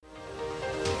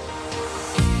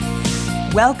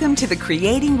Welcome to the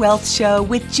Creating Wealth Show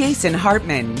with Jason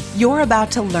Hartman. You're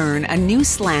about to learn a new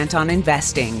slant on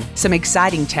investing, some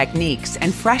exciting techniques,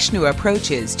 and fresh new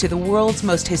approaches to the world's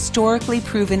most historically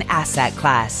proven asset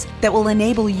class that will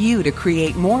enable you to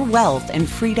create more wealth and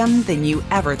freedom than you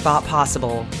ever thought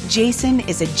possible. Jason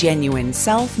is a genuine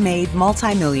self-made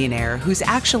multimillionaire who's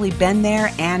actually been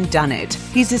there and done it.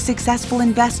 He's a successful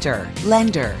investor,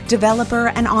 lender, developer,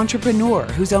 and entrepreneur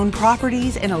who's owned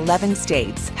properties in 11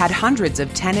 states, had hundreds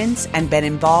of tenants, and been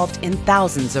involved in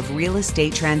thousands of real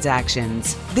estate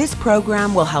transactions. This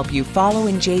program will help you follow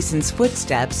in Jason's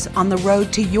footsteps on the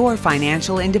road to your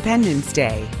financial independence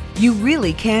day. You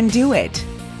really can do it.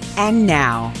 And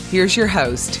now, here's your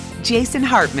host, Jason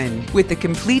Hartman, with the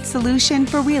complete solution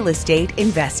for real estate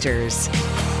investors.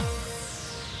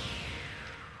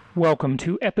 Welcome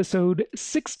to episode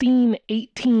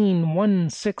 1618,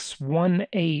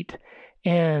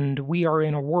 and we are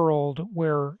in a world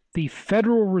where the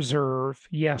Federal Reserve,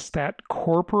 yes, that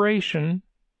corporation,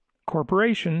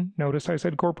 notice I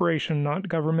said corporation, not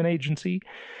government agency,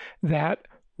 that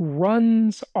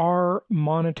runs our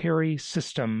monetary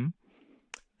system,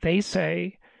 they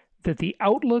say that the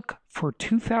outlook for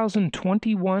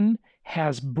 2021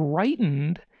 has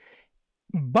brightened,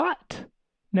 but,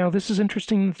 now this is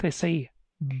interesting that they say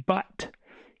but,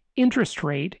 interest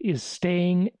rate is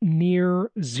staying near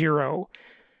zero.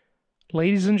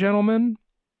 Ladies and gentlemen,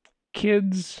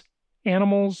 kids,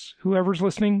 animals, whoever's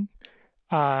listening,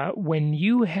 when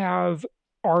you have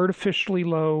artificially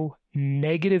low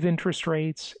negative interest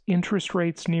rates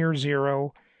near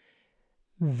zero,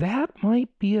 that might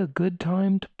be a good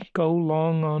time to go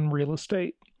long on real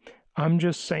estate. I'm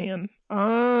just saying.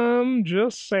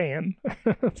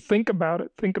 Think about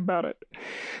it.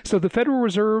 So the Federal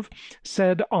Reserve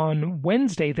said on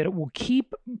Wednesday that it will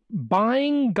keep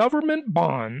buying government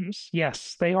bonds.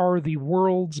 Yes, they are the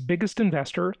world's biggest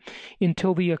investor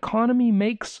until the economy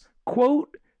makes,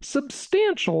 quote,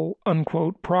 substantial,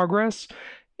 unquote, progress.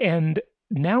 And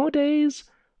nowadays,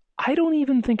 I don't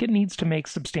even think it needs to make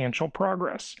substantial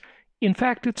progress. In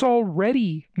fact, it's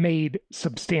already made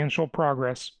substantial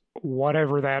progress,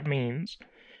 whatever that means.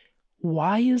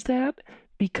 Why is that?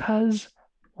 Because,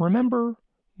 remember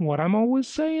what I'm always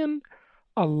saying,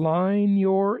 align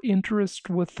your interest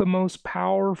with the most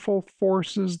powerful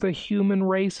forces the human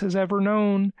race has ever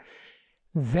known.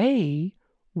 They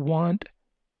want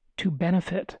to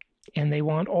benefit, and they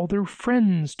want all their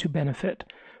friends to benefit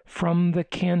from the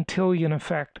Cantillon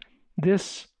effect.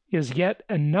 This is yet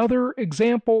another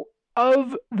example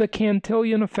of the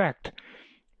Cantillon effect,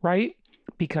 right?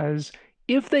 Because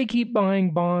if they keep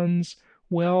buying bonds,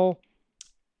 well,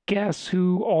 guess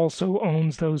who also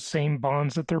owns those same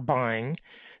bonds that they're buying?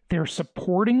 They're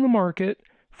supporting the market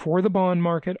for the bond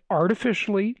market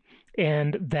artificially,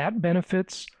 and that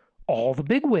benefits all the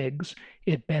bigwigs.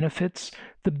 It benefits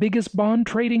the biggest bond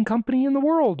trading company in the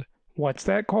world. What's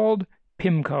that called?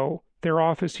 PIMCO. Their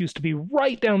office used to be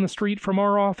right down the street from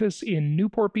our office in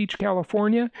Newport Beach,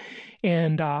 California,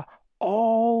 and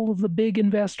all of the big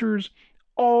investors,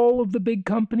 all of the big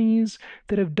companies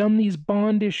that have done these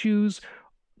bond issues,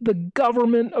 the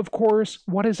government, of course,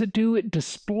 what does it do? It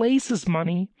displaces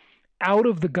money out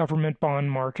of the government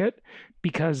bond market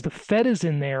because the Fed is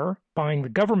in there buying the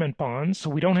government bonds,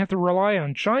 so we don't have to rely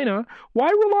on China. Why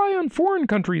rely on foreign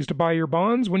countries to buy your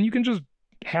bonds when you can just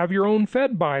have your own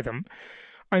Fed buy them?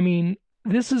 I mean,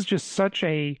 this is just such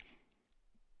a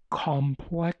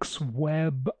complex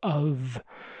web of...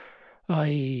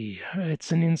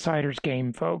 it's an insider's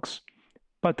game, folks.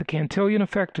 But the Cantillon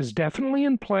effect is definitely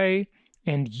in play,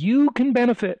 and you can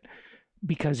benefit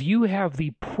because you have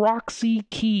the proxy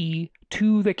key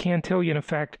to the Cantillon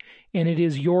effect, and it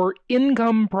is your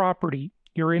income property.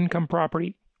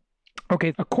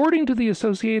 Okay, according to the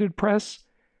Associated Press,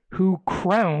 who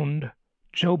crowned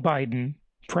Joe Biden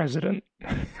president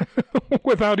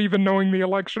without even knowing the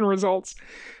election results.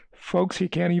 Folks, you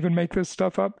can't even make this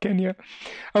stuff up, can you?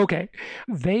 Okay,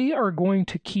 they are going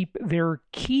to keep their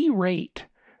key rate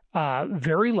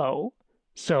very low.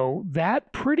 So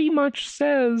that pretty much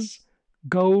says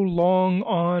go long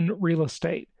on real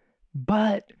estate.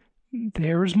 But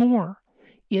there's more.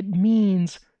 It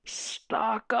means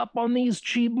stock up on these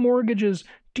cheap mortgages.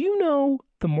 Do you know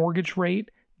the mortgage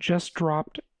rate just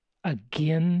dropped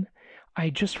again? I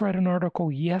just read an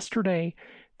article yesterday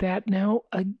that now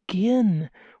again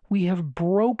we have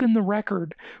broken the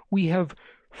record. We have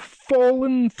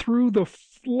fallen through the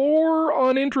floor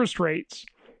on interest rates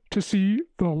to see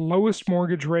the lowest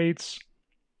mortgage rates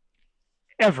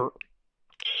ever.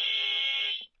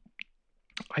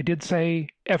 I did say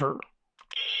ever.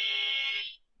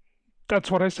 That's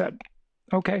what I said.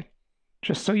 Okay,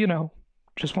 just so you know.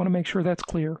 Just want to make sure that's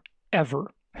clear.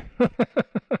 Ever.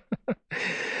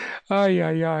 Ay,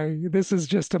 ay, ay. This is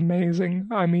just amazing.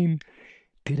 I mean,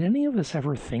 did any of us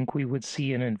ever think we would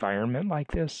see an environment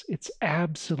like this? It's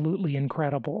absolutely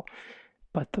incredible.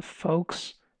 But the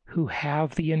folks who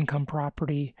have the income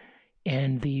property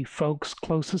and the folks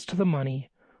closest to the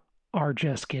money are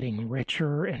just getting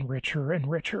richer and richer and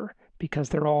richer because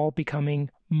they're all becoming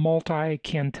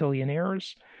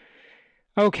multi-cantillionaires.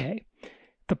 Okay,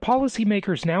 the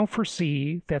policymakers now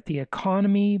foresee that the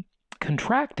economy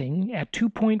contracting at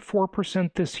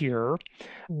 2.4% this year,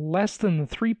 less than the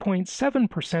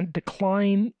 3.7%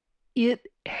 decline it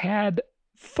had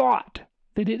thought,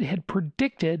 that it had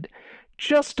predicted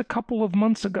just a couple of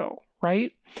months ago,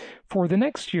 right? For the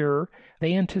next year,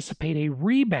 they anticipate a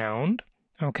rebound,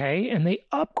 okay, and they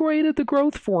upgraded the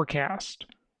growth forecast.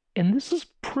 And this is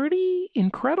pretty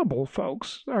incredible,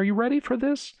 folks. Are you ready for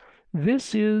this?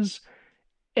 This is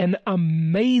an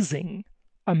amazing,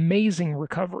 amazing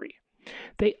recovery.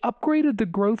 They upgraded the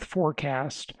growth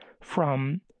forecast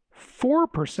from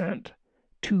 4%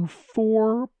 to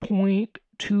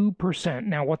 4.2%.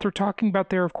 Now, what they're talking about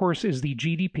there, of course, is the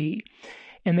GDP.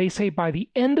 And they say by the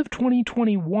end of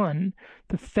 2021,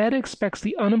 the Fed expects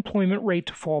the unemployment rate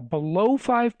to fall below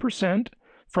 5%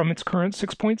 from its current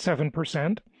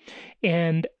 6.7%.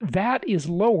 And that is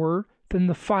lower than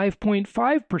the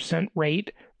 5.5%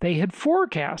 rate they had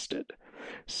forecasted.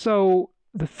 So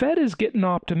the Fed is getting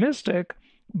optimistic,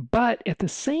 but at the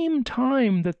same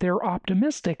time that they're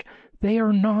optimistic, they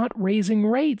are not raising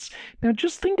rates. Now,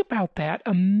 just think about that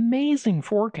amazing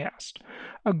forecast.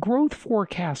 A growth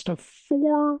forecast of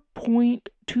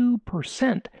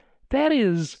 4.2%. That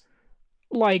is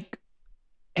like,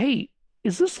 hey,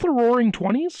 is this the Roaring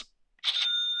 20s?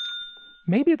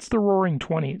 Maybe it's the Roaring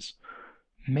 20s.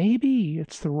 Maybe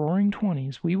it's the Roaring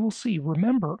 20s. We will see.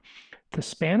 Remember, the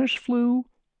Spanish flu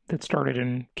that started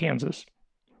in Kansas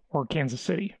or Kansas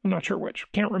City. I'm not sure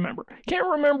which. Can't remember.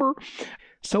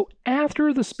 So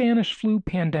after the Spanish flu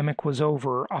pandemic was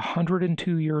over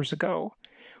 102 years ago,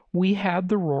 we had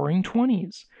the Roaring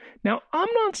 20s. Now, I'm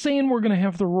not saying we're going to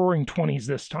have the Roaring 20s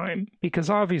this time, because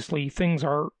obviously things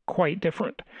are quite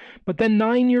different. But then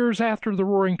 9 years after the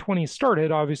Roaring 20s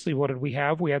started, obviously what did we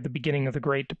have? We had the beginning of the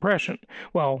Great Depression.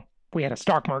 Well, we had a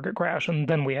stock market crash, and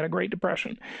then we had a Great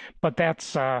Depression. But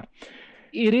that's...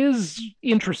 it is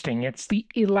interesting. It's the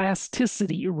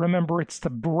elasticity. Remember, it's the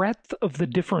breadth of the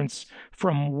difference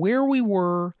from where we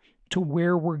were to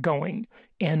where we're going.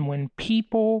 And when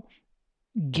people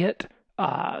get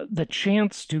the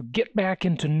chance to get back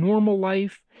into normal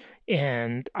life,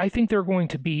 and I think they're going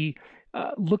to be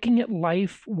looking at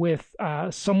life with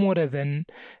somewhat of an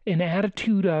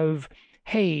attitude of,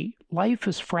 hey, life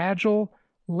is fragile.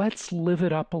 Let's live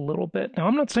it up a little bit. Now,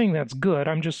 I'm not saying that's good.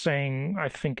 I'm just saying I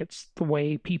think it's the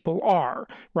way people are,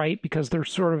 right? Because they've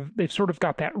sort of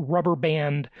got that rubber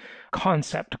band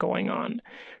concept going on.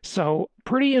 So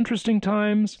pretty interesting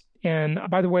times. And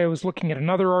by the way, I was looking at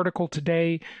another article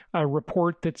today, a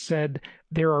report that said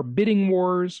there are bidding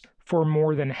wars for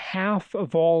more than half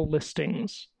of all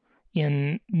listings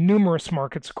in numerous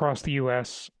markets across the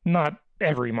U.S. Not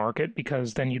every market,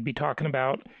 because then you'd be talking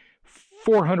about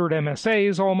 400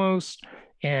 MSAs almost,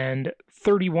 and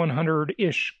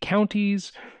 3,100-ish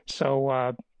counties.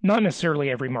 So not necessarily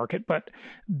every market, but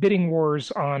bidding wars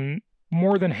on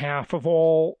more than half of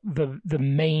all the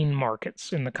main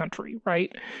markets in the country,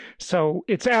 right? So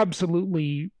it's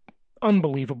absolutely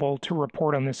unbelievable to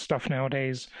report on this stuff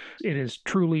nowadays. It is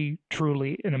truly,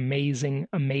 truly an amazing,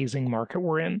 amazing market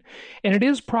we're in. And it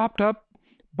is propped up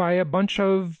by a bunch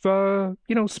of,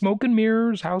 smoke and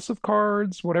mirrors, house of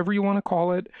cards, whatever you want to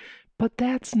call it. But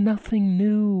that's nothing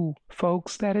new,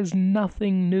 folks. That is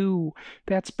nothing new.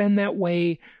 That's been that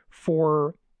way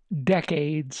for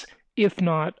decades, if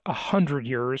not 100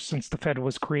 years since the Fed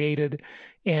was created.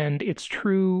 And it's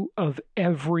true of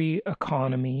every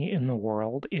economy in the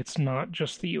world. It's not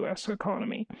just the U.S.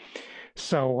 economy.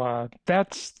 So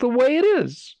that's the way it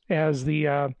is, as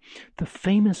the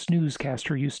famous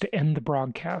newscaster used to end the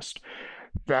broadcast.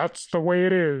 That's the way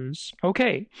it is.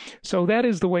 Okay, so that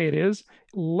is the way it is.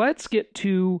 Let's get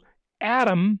to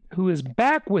Adam, who is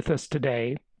back with us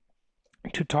today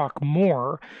to talk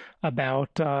more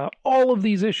about all of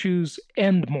these issues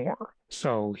and more.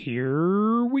 So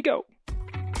here we go.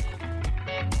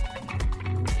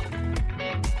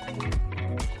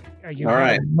 You All have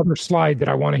right. another slide that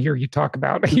I want to hear you talk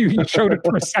about. You showed it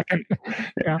for a second.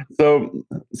 Yeah. So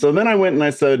then I went and I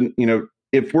said,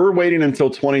 if we're waiting until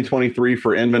 2023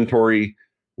 for inventory,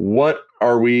 what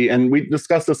are we? And we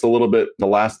discussed this a little bit the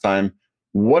last time.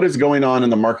 What is going on in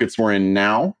the markets we're in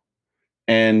now?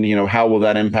 And, how will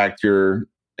that impact your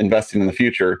investing in the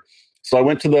future. So I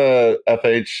went to the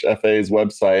FHFA's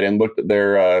website and looked at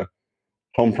their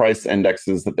home price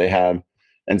indexes that they have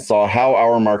and saw how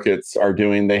our markets are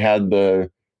doing. They had the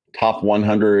top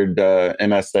 100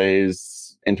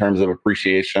 MSAs in terms of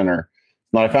appreciation,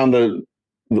 I found from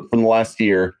the last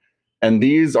year, and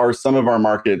these are some of our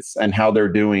markets and how they're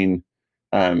doing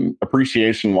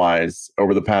appreciation wise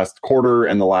over the past quarter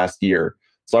and the last year.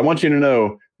 So I want you to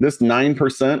know this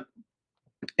 9%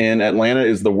 in Atlanta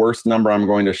is the worst number I'm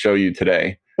going to show you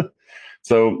today.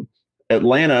 So the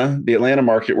Atlanta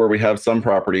market, where we have some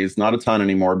properties, not a ton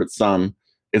anymore, but some,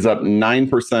 is up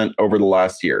 9% over the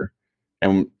last year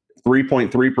and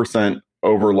 3.3%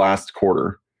 over last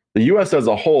quarter. The U.S. as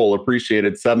a whole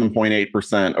appreciated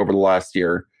 7.8% over the last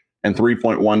year and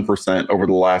 3.1% over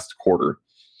the last quarter.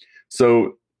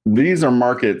 So these are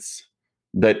markets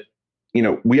that,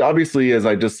 we obviously, as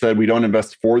I just said, we don't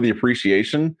invest for the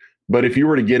appreciation. But if you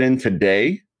were to get in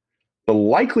today, the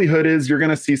likelihood is you're going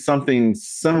to see something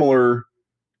similar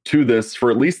to this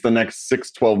for at least the next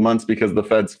 6-12 months, because the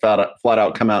Fed's flat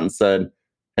out come out and said,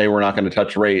 hey, we're not going to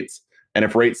touch rates. And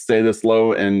if rates stay this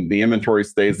low and the inventory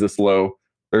stays this low,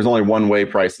 there's only one way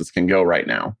prices can go right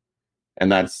now,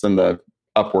 and that's in the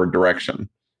upward direction.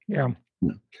 Yeah.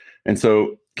 And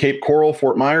so Cape Coral,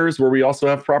 Fort Myers, where we also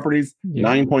have properties,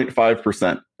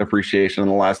 9.5% appreciation in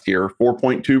the last year,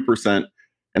 4.2%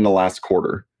 in the last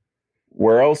quarter.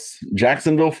 Where else?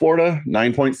 Jacksonville, Florida,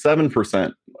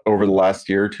 9.7% over the last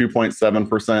year,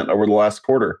 2.7% over the last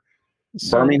quarter.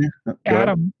 So, Birmingham,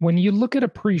 Adam, when you look at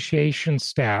appreciation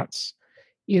stats,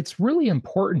 it's really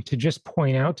important to just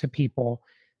point out to people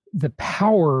the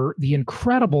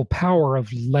incredible power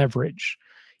of leverage.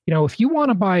 If you want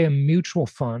to buy a mutual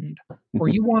fund, or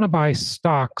you want to buy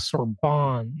stocks or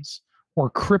bonds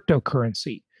or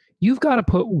cryptocurrency, you've got to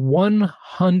put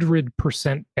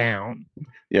 100% down.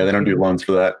 Yeah, they don't do loans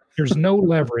for that. There's no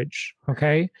leverage,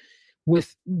 okay?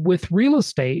 With real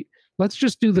estate, let's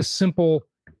just do the simple,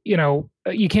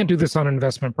 you can't do this on an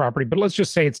investment property, but let's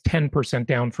just say it's 10%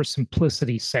 down for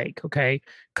simplicity's sake, okay?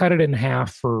 Cut it in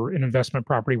half for an investment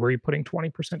property where you're putting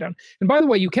 20% down. And by the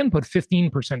way, you can put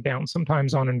 15% down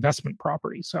sometimes on investment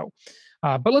property. So,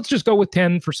 but let's just go with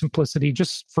 10 for simplicity,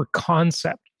 just for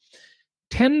concept.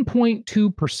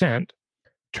 10.2%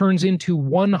 turns into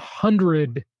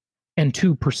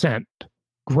 102%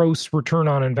 gross return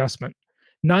on investment.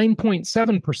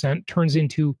 9.7% turns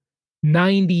into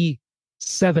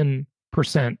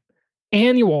 97%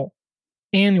 annual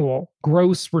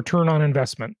gross return on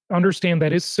investment. Understand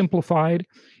that is simplified.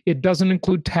 It doesn't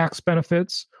include tax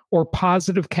benefits or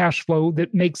positive cash flow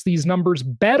that makes these numbers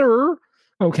better,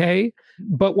 okay?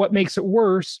 But what makes it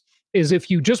worse is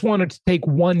if you just wanted to take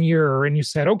 1 year and you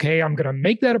said, okay, I'm going to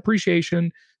make that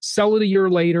appreciation, sell it a year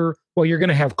later, well, you're going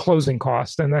to have closing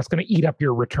costs, and that's going to eat up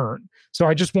your return. So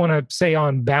I just want to say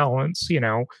on balance,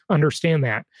 understand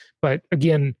that. But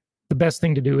again, the best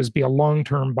thing to do is be a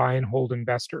long-term buy and hold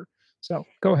investor. So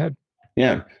go ahead.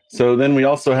 Yeah. So then we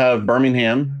also have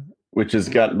Birmingham, which has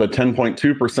got the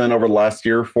 10.2% over the last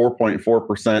year,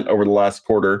 4.4% over the last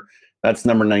quarter. That's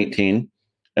number 19.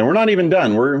 And we're not even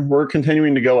done. We're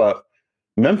continuing to go up.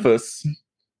 Memphis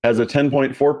has a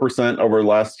 10.4% over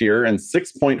last year and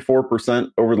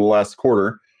 6.4% over the last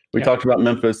quarter. We talked about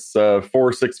Memphis 4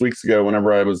 or 6 weeks ago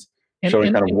whenever I was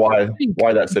showing kind of why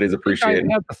that city's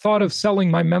appreciating. I had the thought of selling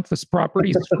my Memphis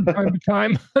properties from time to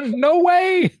time. No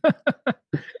way.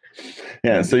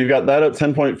 Yeah, so you've got that up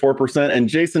 10.4%. And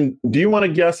Jason, do you want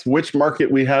to guess which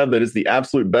market we have that is the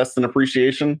absolute best in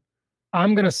appreciation?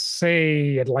 I'm going to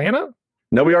say Atlanta.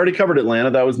 No, we already covered Atlanta.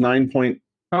 That was 9.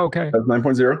 Okay. That's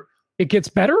 9.0. It gets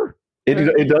better?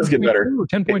 It does get better.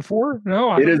 10.4?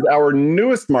 No. It is our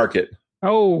newest market.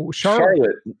 Oh,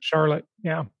 Charlotte.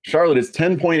 Yeah. Charlotte is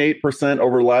 10.8%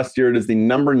 over last year. It is the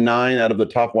number 9 out of the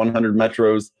top 100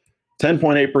 metros.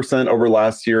 10.8% over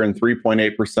last year and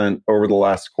 3.8% over the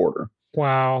last quarter.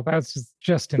 Wow, that's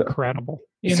just incredible.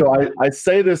 So I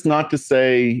say this not to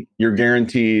say you're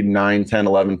guaranteed 9, 10,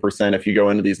 11% if you go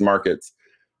into these markets,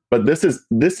 but this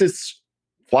is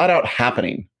flat out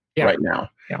happening right now.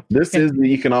 Yeah. This is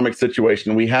the economic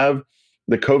situation. We have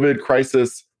the COVID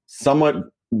crisis somewhat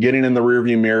getting in the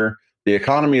rearview mirror. The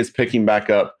economy is picking back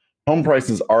up. Home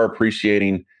prices are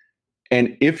appreciating.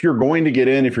 And if you're going to get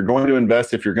in, if you're going to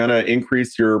invest, if you're going to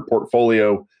increase your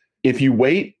portfolio, if you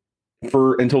wait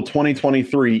until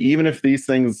 2023, even if these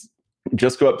things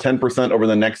just go up 10% over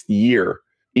the next year,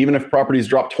 even if properties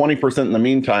drop 20% in the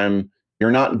meantime,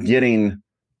 you're not getting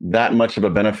that much of a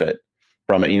benefit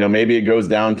from it. Maybe it goes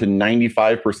down to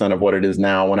 95% of what it is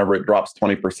now whenever it drops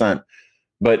 20%.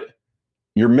 But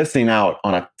you're missing out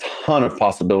on a ton of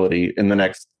possibility in the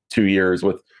next 2 years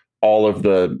with all of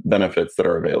the benefits that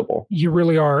are available. You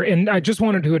really are. And I just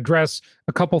wanted to address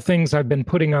a couple things I've been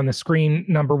putting on the screen.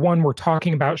 Number one, we're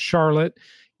talking about Charlotte.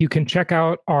 You can check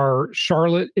out our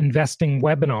Charlotte investing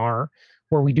webinar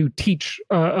where we do teach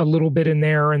a little bit in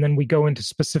there, and then we go into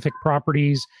specific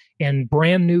properties and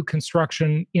brand new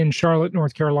construction in Charlotte,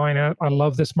 North Carolina. I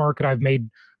love this market. I've made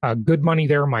good money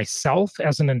there myself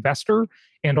as an investor.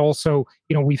 And also,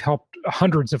 we've helped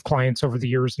hundreds of clients over the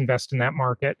years invest in that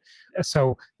market.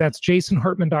 So that's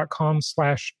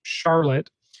jasonhartman.com/Charlotte.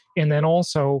 And then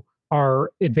also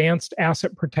our advanced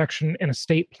asset protection and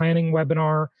estate planning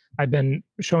webinar. I've been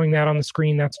showing that on the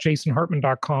screen. That's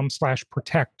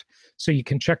jasonhartman.com/protect. So you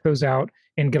can check those out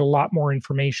and get a lot more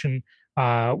information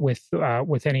with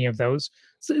any of those.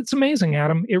 It's amazing,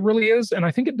 Adam. It really is. And I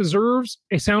think it deserves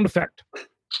a sound effect.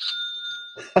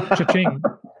 Cha-ching.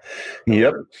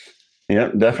 Yep,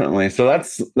 definitely. So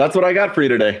that's what I got for you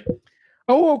today.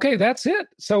 Oh, okay, that's it.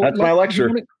 So that's my lecture. You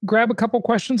want to grab a couple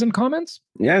questions and comments?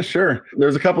 Yeah, sure.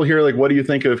 There's a couple here. Like, what do you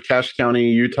think of Cache County,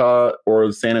 Utah, or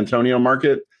the San Antonio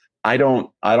market? I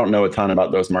don't know a ton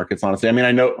about those markets, honestly. I mean,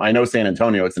 I know San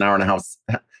Antonio. It's an hour and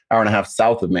a half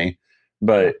south of me.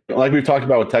 But like we've talked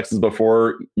about with Texas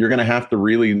before, you're going to have to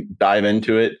really dive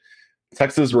into it.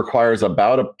 Texas requires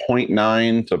about a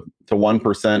 0.9 to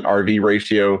 1% RV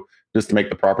ratio just to make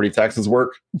the property taxes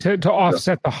work. To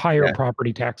offset the higher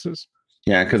property taxes.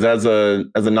 Yeah, because as a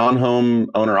non-home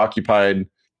owner occupied,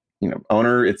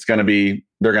 owner, they're going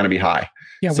to be high.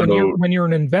 Yeah, so, when you're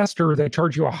an investor, they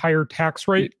charge you a higher tax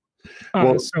rate.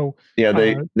 They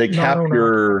cap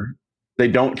they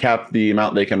don't cap the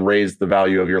amount they can raise the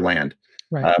value of your land,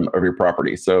 of your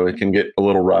property. So it can get a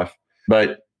little rough.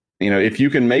 But if you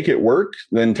can make it work,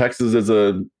 then Texas is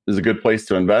a good place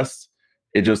to invest.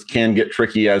 It just can get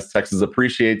tricky as Texas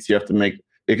appreciates. You have to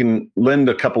it can lend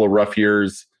a couple of rough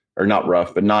years, or not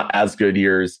rough, but not as good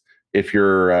years if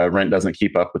your rent doesn't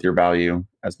keep up with your value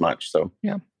as much. So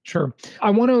yeah, sure. I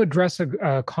want to address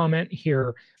a comment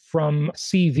here from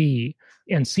CV.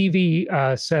 And CV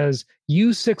says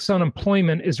U6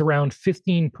 unemployment is around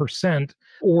 15%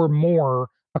 or more,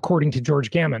 according to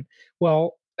George Gammon.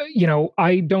 Well,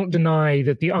 I don't deny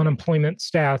that the unemployment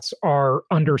stats are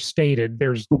understated.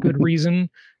 There's good reason.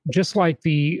 Just like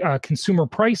the consumer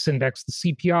price index, the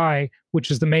CPI, which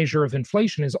is the measure of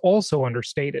inflation, is also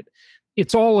understated.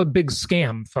 It's all a big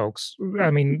scam, folks.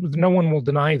 I mean, no one will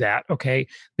deny that, okay?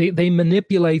 They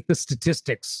manipulate the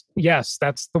statistics. Yes,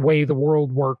 that's the way the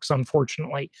world works,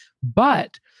 unfortunately.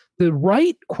 But the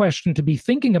right question to be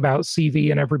thinking about, CV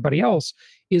and everybody else,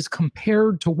 is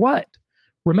compared to what?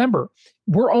 Remember,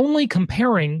 we're only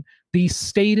comparing the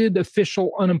stated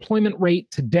official unemployment rate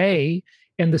today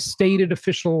and the stated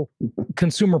official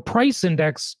consumer price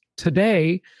index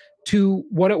today to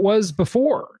what it was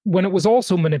before, when it was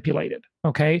also manipulated.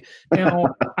 Okay. Now,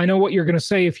 I know what you're going to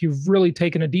say if you've really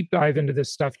taken a deep dive into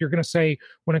this stuff. You're going to say,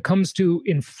 when it comes to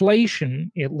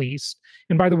inflation, at least,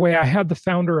 and by the way, I had the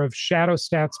founder of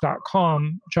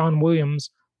shadowstats.com, John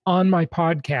Williams, on my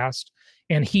podcast,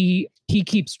 and he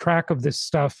keeps track of this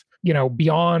stuff,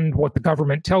 beyond what the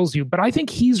government tells you. But I think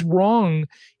he's wrong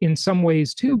in some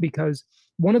ways too, because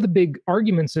one of the big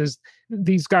arguments is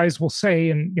these guys will say,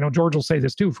 and George will say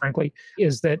this too, frankly,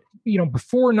 is that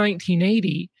before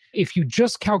 1980, if you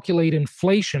just calculate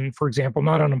inflation, for example,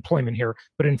 not unemployment here,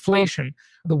 but inflation,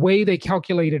 the way they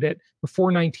calculated it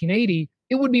before 1980,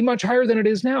 it would be much higher than it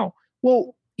is now.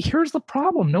 Well, here's the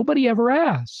problem. Nobody ever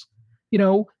asks.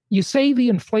 You say the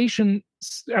inflation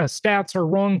stats are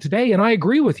wrong today, and I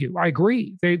agree with you. I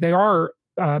agree. They are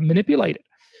manipulated.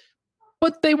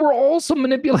 But they were also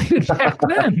manipulated back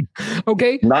then,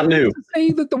 okay? Not new. Not to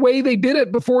say that the way they did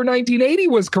it before 1980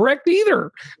 was correct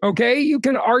either, okay? You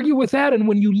can argue with that. And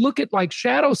when you look at like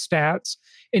Shadow Stats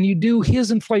and you do his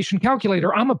inflation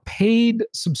calculator, I'm a paid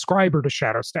subscriber to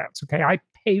Shadow Stats, okay? I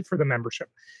pay for the membership.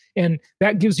 And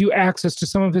that gives you access to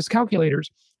some of his calculators.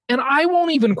 And I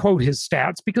won't even quote his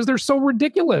stats because they're so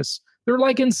ridiculous. They're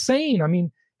like insane. I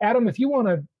mean, Adam, if you want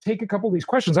to take a couple of these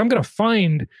questions, I'm going to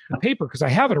find the paper because I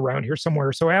have it around here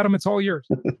somewhere. So, Adam, it's all yours.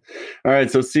 All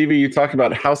right. So, CV, you talked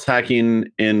about house hacking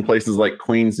in places like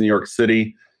Queens, New York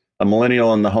City. A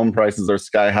millennial and the home prices are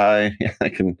sky high. I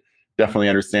can definitely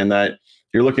understand that.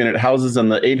 You're looking at houses in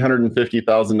the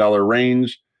 $850,000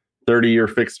 range. 30-year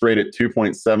fixed rate at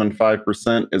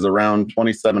 2.75% is around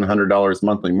 $2,700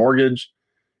 monthly mortgage.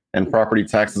 And property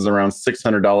taxes around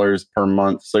 $600 per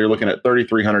month. So you're looking at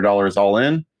 $3,300 all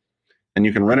in. And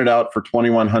you can rent it out for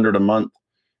 $2,100 a month.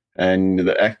 And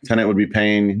the tenant would be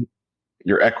paying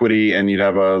your equity, and you'd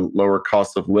have a lower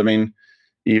cost of living.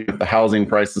 Even if the housing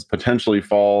prices potentially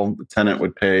fall, the tenant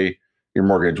would pay your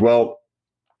mortgage. Well,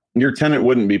 your tenant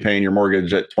wouldn't be paying your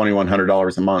mortgage at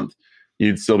 $2,100 a month.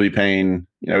 You'd still be paying,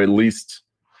 at least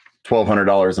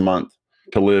 $1,200 a month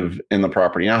to live in the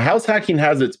property. Now, house hacking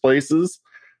has its places.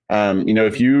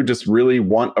 If you just really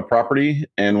want a property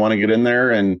and want to get in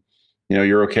there and,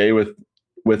 you're okay with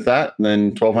that,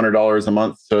 then $1,200 a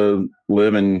month to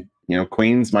live in,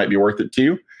 Queens might be worth it to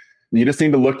you. You just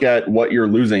need to look at what you're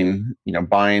losing,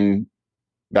 buying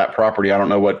that property. I don't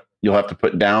know what you'll have to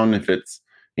put down, if it's,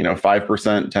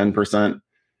 5%, 10%,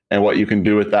 and what you can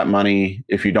do with that money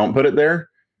if you don't put it there,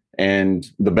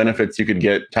 and the benefits you could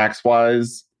get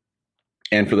tax-wise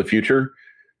and for the future.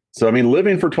 So,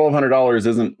 living for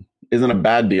 $1,200 isn't a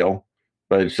bad deal,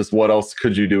 but it's just, what else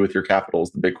could you do with your capital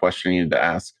is the big question you need to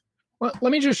ask. Well,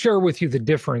 let me just share with you the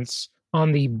difference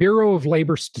on the Bureau of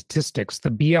Labor Statistics, the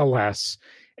BLS,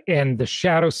 and the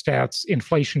Shadow Stats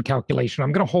inflation calculation.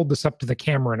 I'm going to hold this up to the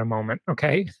camera in a moment,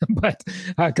 okay? But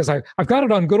because I've got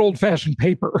it on good old-fashioned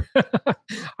paper.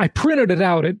 I printed it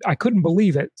out. I couldn't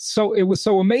believe it. So it was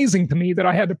so amazing to me that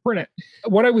I had to print it.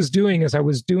 What I was doing is I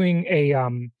was doing a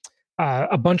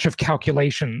bunch of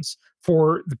calculations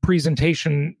for the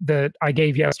presentation that I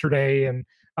gave yesterday, and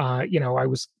I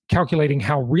was calculating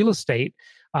how real estate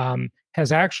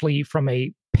has actually, from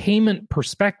a payment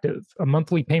perspective, a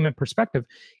monthly payment perspective,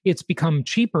 it's become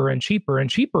cheaper and cheaper and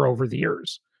cheaper over the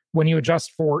years when you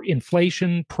adjust for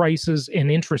inflation, prices,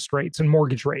 and interest rates, and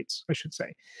mortgage rates, I should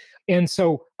say. And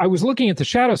so I was looking at the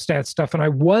Shadow Stats stuff, and I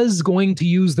was going to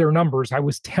use their numbers. I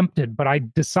was tempted, but I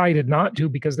decided not to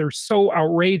because they're so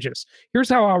outrageous. Here's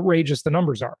how outrageous the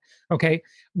numbers are. Okay.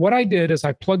 What I did is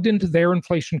I plugged into their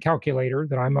inflation calculator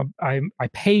that I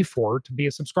pay for to be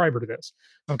a subscriber to this.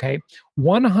 Okay.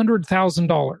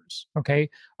 $100,000. Okay.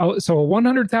 So a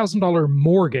 $100,000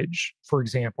 mortgage, for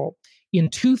example, in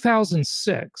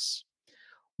 2006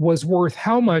 was worth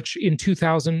how much in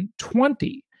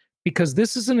 2020? Because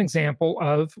this is an example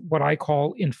of what I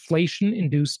call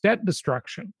inflation-induced debt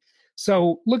destruction.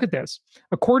 So look at this.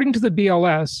 According to the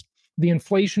BLS, the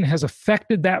inflation has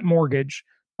affected that mortgage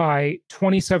by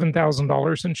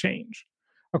 $27,000 and change.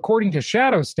 According to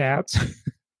Shadow Stats,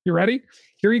 you ready?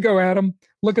 Here you go, Adam.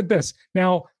 Look at this.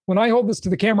 Now, when I hold this to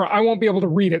the camera, I won't be able to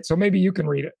read it, so maybe you can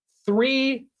read it.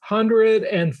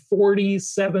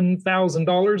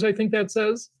 $347,000, I think that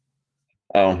says.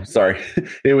 Oh, sorry.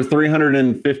 It was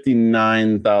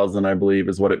 359,000, I believe,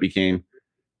 is what it became.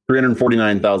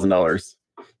 $349,000.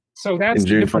 So that's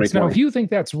the difference. Now, if you think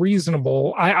that's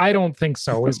reasonable, I don't think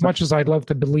so, as much as I'd love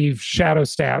to believe Shadow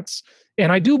Stats.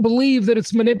 And I do believe that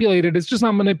it's manipulated. It's just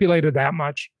not manipulated that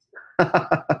much.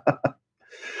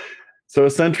 So,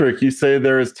 Eccentric, you say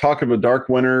there is talk of a dark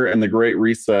winter and the Great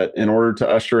Reset. In order to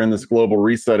usher in this global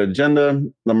reset agenda,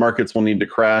 the markets will need to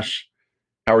crash.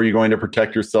 How are you going to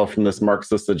protect yourself from this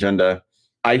Marxist agenda?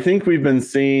 I think we've been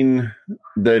seeing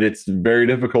that it's very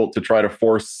difficult to try to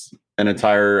force an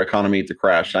entire economy to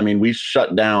crash. We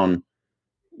shut down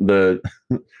the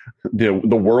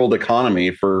world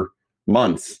economy for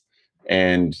months,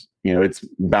 and it's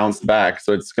bounced back.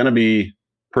 So it's going to be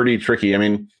pretty tricky.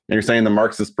 You're saying the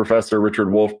Marxist professor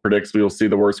Richard Wolff predicts we will see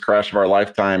the worst crash of our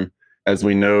lifetime. As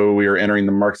we know, we are entering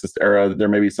the Marxist era. There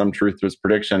may be some truth to his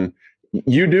prediction.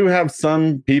 You do have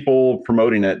some people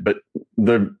promoting it, but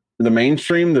the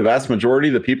mainstream, the vast majority,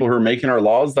 the people who are making our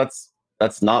laws, that's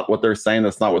not what they're saying.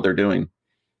 That's not what they're doing.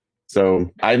 So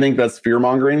I think that's fear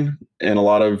mongering in a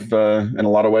lot of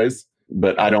ways,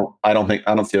 but I don't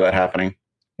see that happening.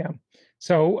 Yeah.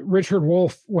 So Richard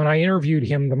Wolff, when I interviewed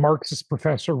him, the Marxist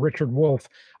professor Richard Wolff,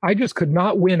 I just could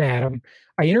not win at him.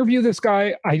 I interview this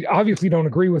guy. I obviously don't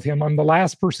agree with him. I'm the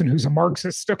last person who's a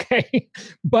Marxist. Okay,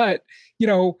 but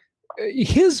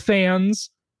his fans,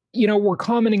 were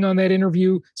commenting on that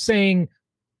interview saying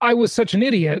I was such an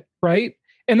idiot, right?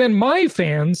 And then my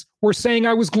fans were saying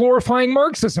I was glorifying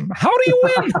Marxism. How do you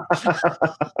win?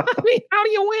 How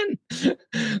do you win?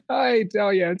 I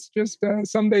tell you, it's just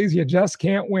some days you just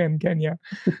can't win, can you?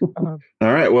 All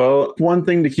right. Well, one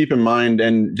thing to keep in mind,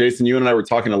 and Jason, you and I were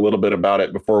talking a little bit about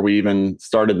it before we even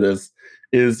started this,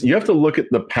 is you have to look at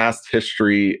the past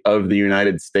history of the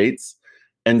United States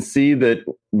and see that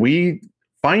we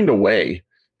find a way.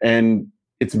 And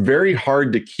it's very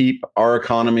hard to keep our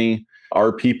economy,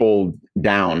 our people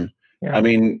down. Yeah.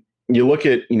 You look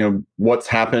at, what's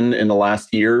happened in the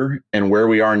last year and where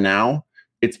we are now,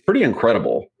 it's pretty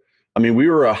incredible. We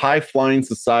were a high-flying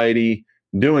society,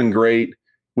 doing great.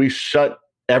 We shut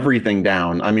everything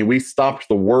down. We stopped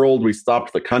the world. We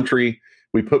stopped the country.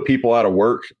 We put people out of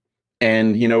work.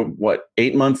 And,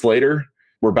 8 months later,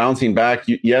 we're bouncing back.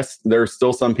 Yes, there's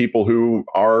still some people who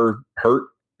are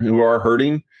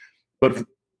hurting. But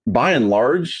by and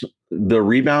large, the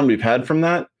rebound we've had from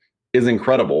that is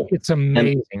incredible. It's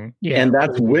amazing. And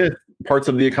that's with parts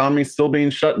of the economy still being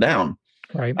shut down.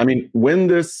 Right. I mean, when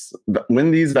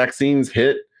these vaccines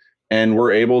hit and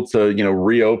we're able to,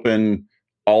 reopen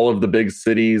all of the big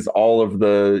cities, all of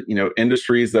the,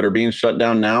 industries that are being shut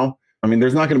down now, I mean,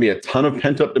 there's not going to be a ton of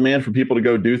pent up demand for people to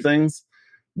go do things,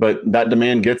 but that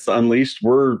demand gets unleashed.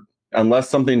 Unless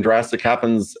something drastic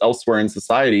happens elsewhere in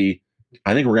society,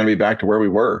 I think we're going to be back to where we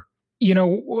were.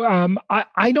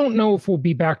 I don't know if we'll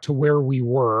be back to where we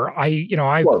were.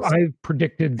 I've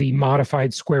predicted the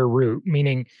modified square root,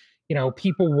 meaning,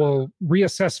 people will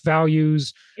reassess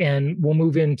values and we'll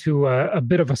move into a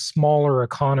bit of a smaller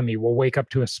economy. We'll wake up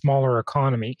to a smaller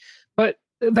economy, but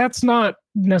that's not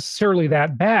necessarily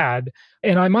that bad.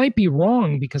 And I might be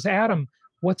wrong because, Adam,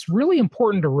 what's really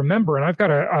important to remember, and I've got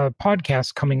a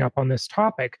podcast coming up on this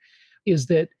topic, is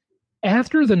that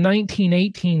after the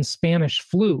 1918 Spanish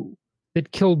flu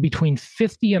that killed between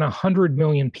 50 and 100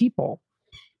 million people,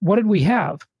 what did we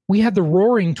have? We had the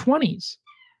Roaring 20s.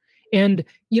 And,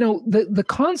 the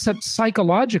concept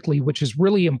psychologically, which is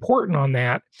really important on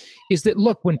that, is that,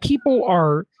 look, when people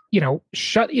are,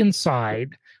 shut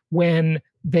inside, when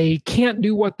they can't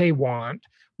do what they want,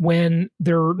 when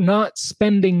they're not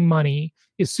spending money,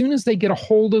 as soon as they get a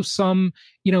hold of some,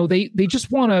 they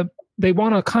just want to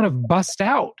kind of bust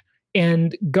out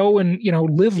and go and,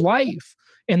 live life.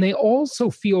 And they also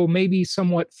feel maybe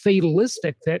somewhat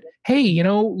fatalistic that, hey,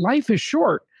 life is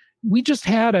short. We just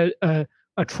had a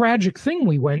tragic thing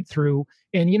we went through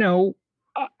and,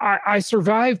 I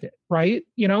survived it, right?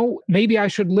 Maybe I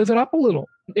should live it up a little.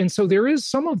 And so there is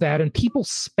some of that, and people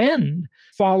spend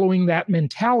following that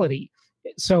mentality.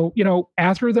 So,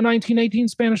 after the 1918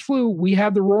 Spanish flu, we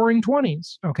had the Roaring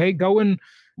 20s. Okay, go and,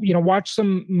 watch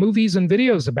some movies and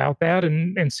videos about that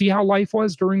and see how life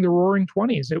was during the Roaring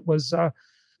 20s. It was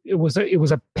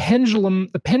a pendulum.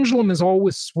 The pendulum is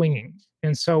always swinging.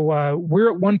 And so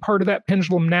we're at one part of that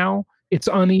pendulum now. It's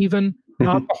uneven,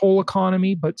 not the whole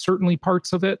economy, but certainly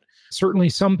parts of it. Certainly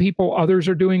some people, others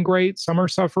are doing great. Some are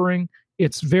suffering.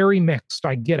 It's very mixed.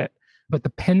 I get it. But the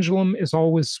pendulum is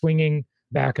always swinging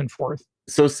back and forth.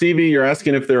 So, CV, you're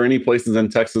asking if there are any places in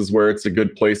Texas where it's a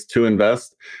good place to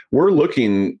invest. We're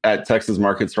looking at Texas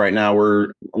markets right now.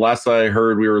 Last I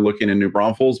heard, we were looking in New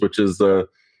Braunfels, which is a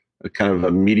kind of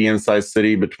a medium-sized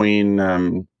city between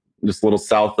just a little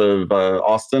south of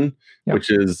Austin, yep. Which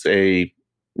is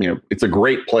it's a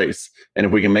great place. And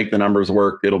if we can make the numbers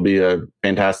work, it'll be a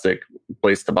fantastic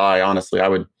place to buy. Honestly,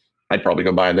 I'd probably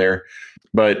go buy there.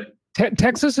 But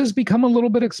Texas has become a little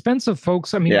bit expensive,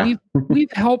 folks. I mean,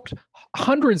 we've helped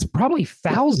hundreds, probably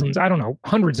thousands, I don't know,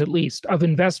 hundreds at least, of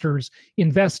investors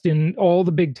invest in all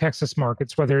the big Texas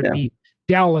markets, whether it be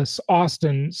Dallas,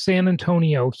 Austin, San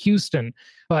Antonio, Houston.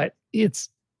 But it's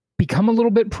become a little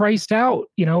bit priced out,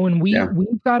 and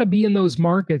we've got to be in those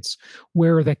markets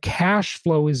where the cash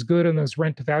flow is good and those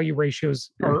rent to value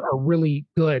ratios are really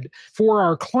good for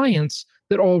our clients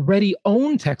that already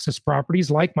own Texas properties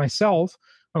like myself.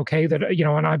 Okay, that,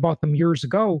 and I bought them years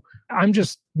ago. I'm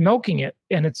just milking it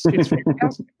and it's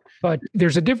fantastic. But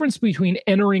there's a difference between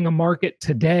entering a market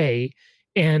today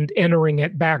and entering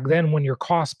it back then when your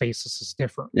cost basis is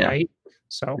different, right?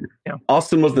 So,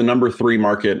 Austin was the number 3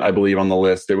 market, I believe, on the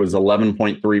list. It was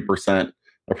 11.3%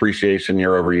 appreciation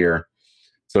year over year.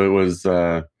 So it was,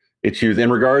 it's huge. In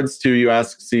regards to, you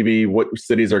ask CB, what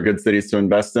cities are good cities to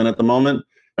invest in at the moment?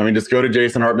 I mean, just go to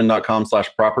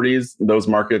jasonhartman.com/properties. Those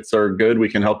markets are good. We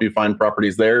can help you find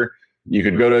properties there. You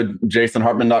could go to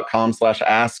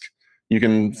jasonhartman.com/ask. You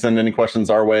can send any questions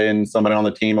our way and somebody on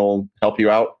the team will help you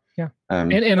out. Yeah.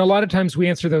 And a lot of times we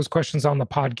answer those questions on the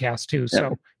podcast too.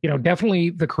 So,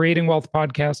 definitely the Creating Wealth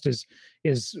podcast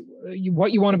is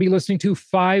what you want to be listening to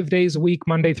 5 days a week,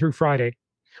 Monday through Friday.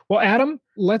 Well, Adam,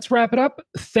 let's wrap it up.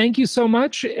 Thank you so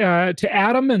much to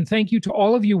Adam, and thank you to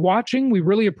all of you watching. We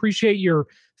really appreciate your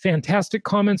fantastic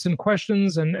comments and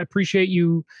questions, and appreciate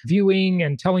you viewing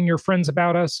and telling your friends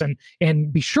about us.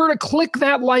 And be sure to click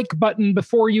that like button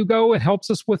before you go. It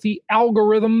helps us with the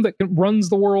algorithm that runs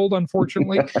the world,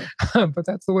 unfortunately, but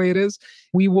that's the way it is.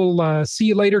 We will see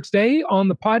you later today on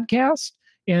the podcast.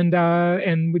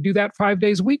 And we do that 5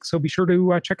 days a week. So be sure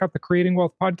to check out the Creating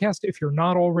Wealth podcast if you're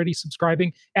not already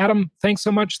subscribing. Adam, thanks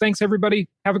so much. Thanks, everybody.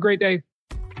 Have a great day.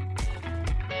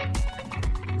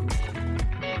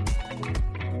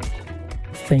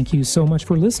 Thank you so much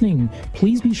for listening.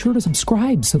 Please be sure to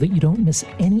subscribe so that you don't miss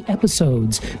any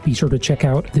episodes. Be sure to check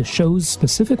out the show's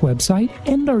specific website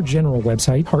and our general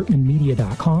website,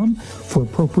 hartmanmedia.com, for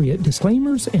appropriate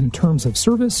disclaimers and terms of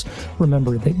service.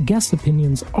 Remember that guest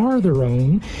opinions are their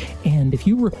own, and if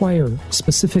you require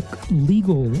specific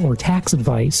legal or tax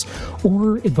advice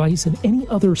or advice in any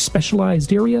other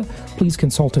specialized area, please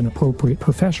consult an appropriate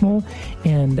professional.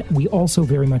 And we also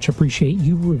very much appreciate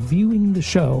you reviewing the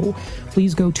show.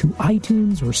 Please go to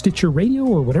iTunes or Stitcher Radio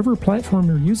or whatever platform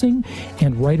you're using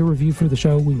and write a review for the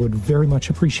show. We would very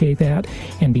much appreciate that.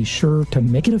 And be sure to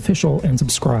make it official and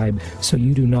subscribe so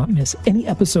you do not miss any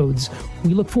episodes.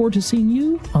 We look forward to seeing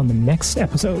you on the next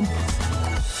episode.